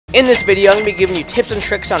In this video, I'm going to be giving you tips and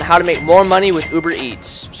tricks on how to make more money with Uber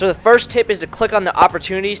Eats. So the first tip is to click on the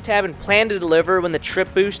Opportunities tab and plan to deliver when the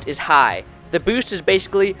trip boost is high. The boost is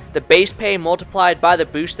basically the base pay multiplied by the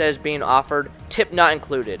boost that is being offered, tip not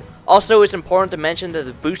included. Also, it's important to mention that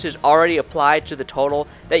the boost is already applied to the total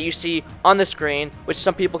that you see on the screen, which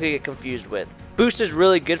some people can get confused with. Boost is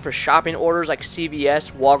really good for shopping orders like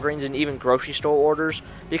CVS, Walgreens, and even grocery store orders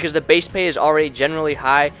because the base pay is already generally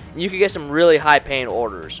high and you can get some really high paying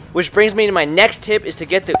orders. Which brings me to my next tip is to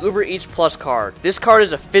get the Uber Eats Plus card. This card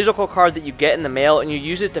is a physical card that you get in the mail and you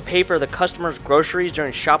use it to pay for the customer's groceries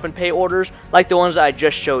during shop and pay orders like the ones that I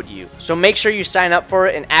just showed you. So make sure you sign up for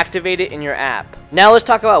it and activate it in your app. Now let's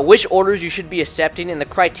talk about which orders you should be accepting and the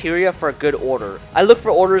criteria for a good order. I look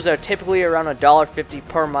for orders that are typically around $1.50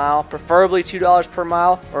 per mile, preferably $2 per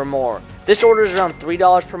mile or more. This order is around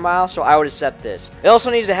 $3 per mile, so I would accept this. It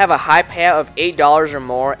also needs to have a high payout of $8 or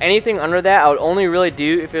more. Anything under that I would only really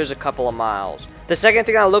do if it was a couple of miles. The second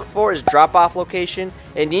thing I look for is drop-off location.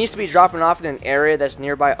 It needs to be dropping off in an area that's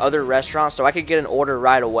nearby other restaurants so I could get an order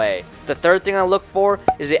right away. The third thing I look for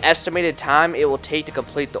is the estimated time it will take to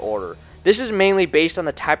complete the order. This is mainly based on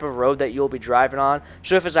the type of road that you'll be driving on,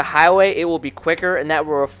 so if it's a highway, it will be quicker and that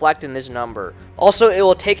will reflect in this number. Also, it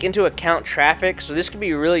will take into account traffic, so this can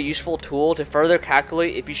be a really useful tool to further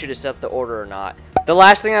calculate if you should accept the order or not. The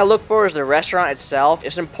last thing I look for is the restaurant itself.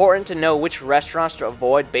 It's important to know which restaurants to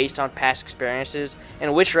avoid based on past experiences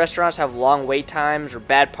and which restaurants have long wait times or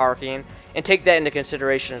bad parking, and take that into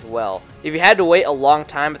consideration as well. If you had to wait a long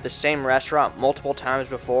time at the same restaurant multiple times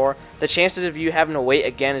before, the chances of you having to wait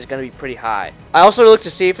again is going to be pretty high. I also look to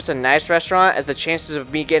see if it's a nice restaurant, as the chances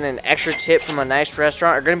of me getting an extra tip from a nice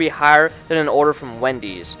restaurant are going to be higher than an order from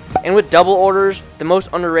Wendy's. And with double orders, the most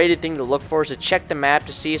underrated thing to look for is to check the map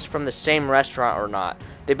to see if it's from the same restaurant or not.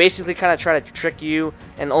 They basically kind of try to trick you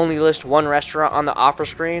and only list one restaurant on the offer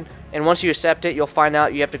screen, and once you accept it, you'll find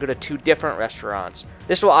out you have to go to 2 different restaurants.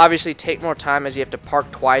 This will obviously take more time as you have to park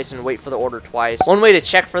twice and wait for the order twice. One way to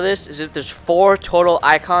check for this is if there's 4 total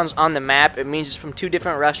icons on the map, it means it's from 2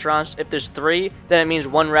 different restaurants. If there's 3, then it means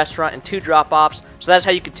 1 restaurant and 2 drop-offs, so that's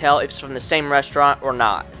how you can tell if it's from the same restaurant or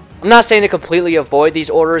not. I'm not saying to completely avoid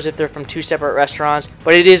these orders if they're from 2 separate restaurants,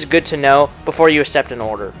 but it is good to know before you accept an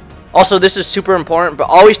order. Also, this is super important, but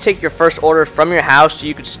always take your first order from your house so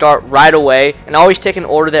you can start right away, and always take an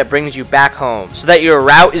order that brings you back home so that your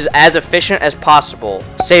route is as efficient as possible.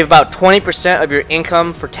 Save about 20% of your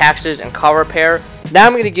income for taxes and car repair. Now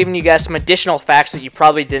I'm going to give you guys some additional facts that you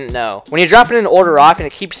probably didn't know. When you're dropping an order off and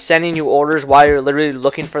it keeps sending you orders while you're literally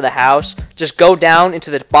looking for the house, just go down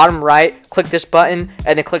into the bottom right, click this button,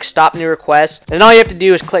 and then click Stop New Request. And all you have to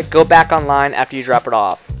do is click Go Back Online after you drop it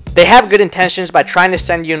off. They have good intentions by trying to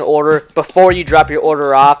send you an order before you drop your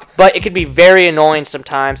order off, but it can be very annoying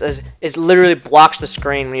sometimes as it literally blocks the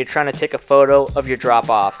screen when you're trying to take a photo of your drop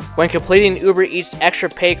off. When completing Uber Eats extra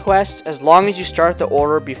pay quests, as long as you start the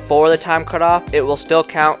order before the time cutoff, it will still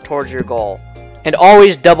count towards your goal. And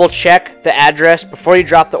always double check the address before you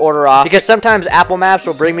drop the order off, because sometimes Apple Maps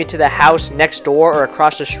will bring me to the house next door or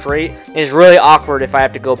across the street, and it's really awkward if I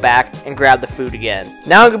have to go back and grab the food again.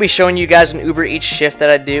 Now I'm going to be showing you guys an Uber Eats shift that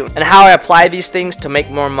I do and how I apply these things to make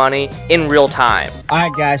more money in real time.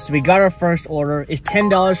 Alright guys, so we got our first order. It's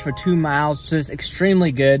 $10 for 2 miles, so it's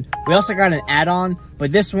extremely good. We also got an add-on,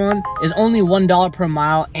 but this one is only $1 per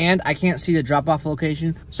mile and I can't see the drop-off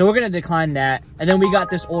location, so we're going to decline that. And then we got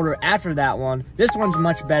this order after that one. This one's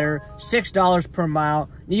much better, $6 per mile.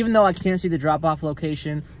 Even though I can't see the drop-off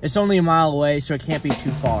location, it's only a mile away, so it can't be too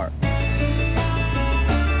far.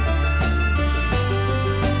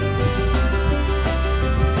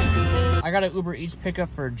 I got an Uber Eats pickup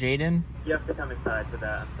for Jaden. You have to come inside for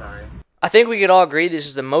that, I'm sorry. I think we could all agree this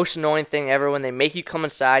is the most annoying thing ever when they make you come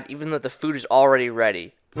inside even though the food is already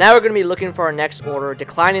ready. Now we're going to be looking for our next order,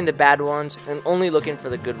 declining the bad ones, and only looking for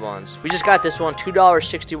the good ones. We just got this one,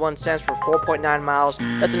 $2.61 for 4.9 miles.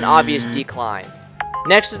 That's an obvious decline.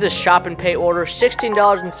 Next is the shop and pay order,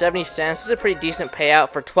 $16.70. This is a pretty decent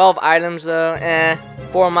payout for 12 items though,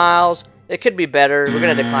 4 miles. It could be better. We're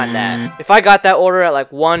going to decline that. If I got that order at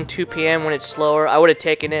like 1, 2 p.m. when it's slower, I would have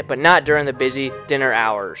taken it, but not during the busy dinner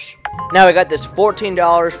hours. Now I got this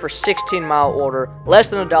 $14 for 16-mile order, less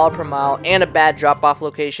than $1 per mile, and a bad drop-off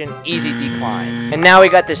location, easy decline. And now we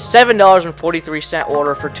got this $7.43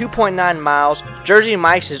 order for 2.9 miles. Jersey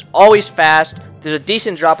Mike's is always fast. There's a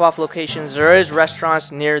decent drop-off locations. There is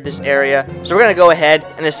restaurants near this area, so we're going to go ahead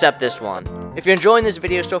and accept this one. If you're enjoying this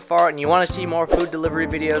video so far and you want to see more food delivery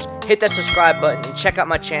videos, hit that subscribe button and check out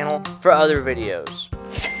my channel for other videos.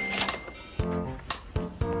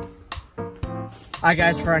 Alright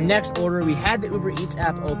guys, for our next order, we had the Uber Eats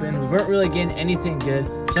app open. We weren't really getting anything good,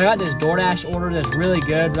 So I got this DoorDash order that's really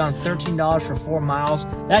good, around $13 for 4 miles.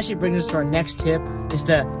 That actually brings us to our next tip, is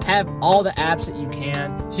to have all the apps that you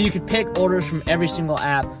can. So you can pick orders from every single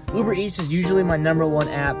app. Uber Eats is usually my #1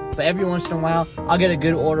 app, but every once in a while, I'll get a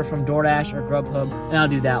good order from DoorDash or Grubhub, and I'll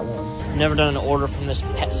do that one. I've never done an order from this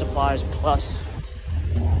Pet Supplies Plus.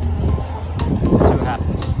 Let's see what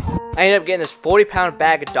happens. I ended up getting this 40-pound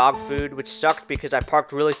bag of dog food, which sucked because I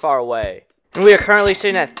parked really far away. And we are currently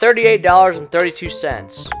sitting at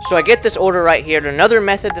 $38.32. So I get this order right here. And another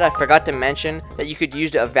method that I forgot to mention that you could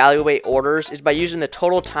use to evaluate orders is by using the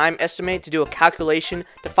total time estimate to do a calculation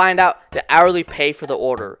to find out the hourly pay for the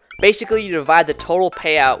order. Basically, you divide the total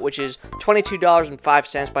payout, which is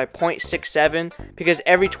 $22.05, by 0.67, because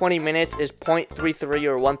every 20 minutes is 0.33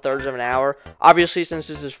 or 1/3 of an hour. Obviously, since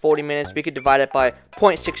this is 40 minutes, we could divide it by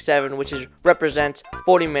 0.67, which represents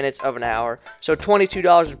 40 minutes of an hour. So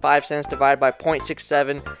 $22.05 divided by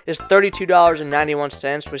 0.67 is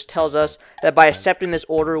 $32.91, which tells us that by accepting this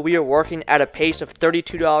order, we are working at a pace of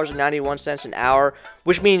 $32.91 an hour,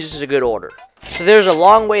 which means this is a good order. So there's a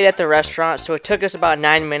long wait at the restaurant, so it took us about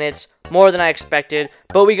 9 minutes, more than I expected,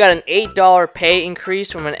 but we got an $8 pay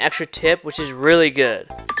increase from an extra tip, which is really good.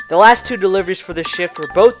 The last 2 deliveries for this shift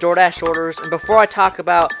were both DoorDash orders, and before I talk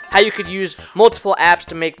about how you could use multiple apps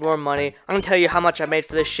to make more money, I'm going to tell you how much I made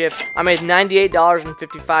for this shift. I made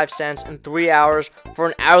 $98.55 in 3 hours for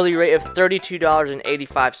an hourly rate of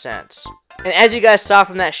 $32.85. And as you guys saw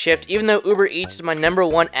from that shift, even though Uber Eats is my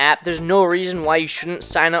 #1 app, there's no reason why you shouldn't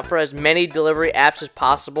sign up for as many delivery apps as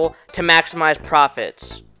possible to maximize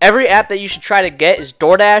profits. Every app that you should try to get is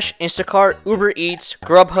DoorDash, Instacart, Uber Eats,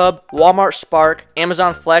 Grubhub, Walmart Spark,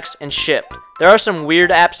 Amazon Flex, and Shipt. There are some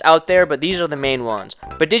weird apps out there, but these are the main ones.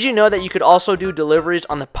 But did you know that you could also do deliveries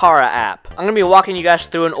on the Para app? I'm going to be walking you guys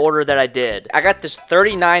through an order that I did. I got this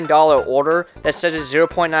 $39 order that says it's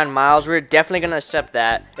 0.9 miles. We're definitely going to accept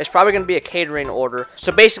that. It's probably going to be a catering order.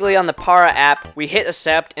 So basically on the Para app, we hit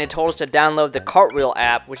accept and it told us to download the Cartwheel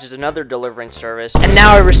app, which is another delivering service. And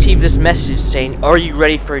now I received this message saying, "Are you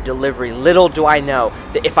ready for a delivery?" Little do I know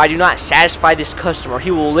that if I do not satisfy this customer,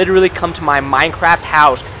 he will literally come to my Minecraft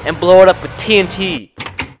house and blow it up with TNT.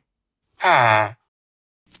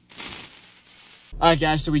 Alright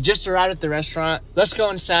guys, so we just arrived at the restaurant. Let's go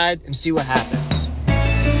inside and see what happens.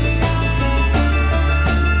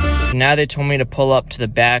 Now they told me to pull up to the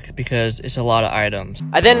back because it's a lot of items.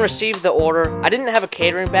 I then received the order. I didn't have a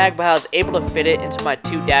catering bag, but I was able to fit it into my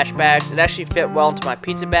 2 dash bags. It actually fit well into my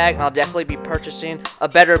pizza bag, and I'll definitely be purchasing a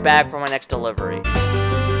better bag for my next delivery.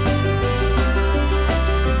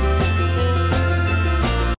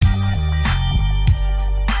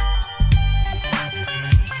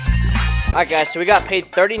 Alright guys, so we got paid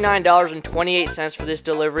 $39.28 for this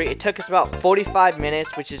delivery. It took us about 45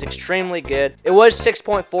 minutes, which is extremely good. It was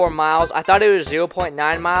 6.4 miles. I thought it was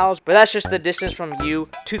 0.9 miles, but that's just the distance from you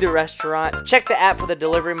to the restaurant. Check the app for the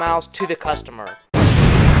delivery miles to the customer.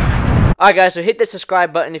 Alright guys, so hit the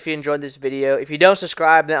subscribe button if you enjoyed this video. If you don't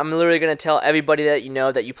subscribe, then I'm literally going to tell everybody that you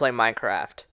know that you play Minecraft.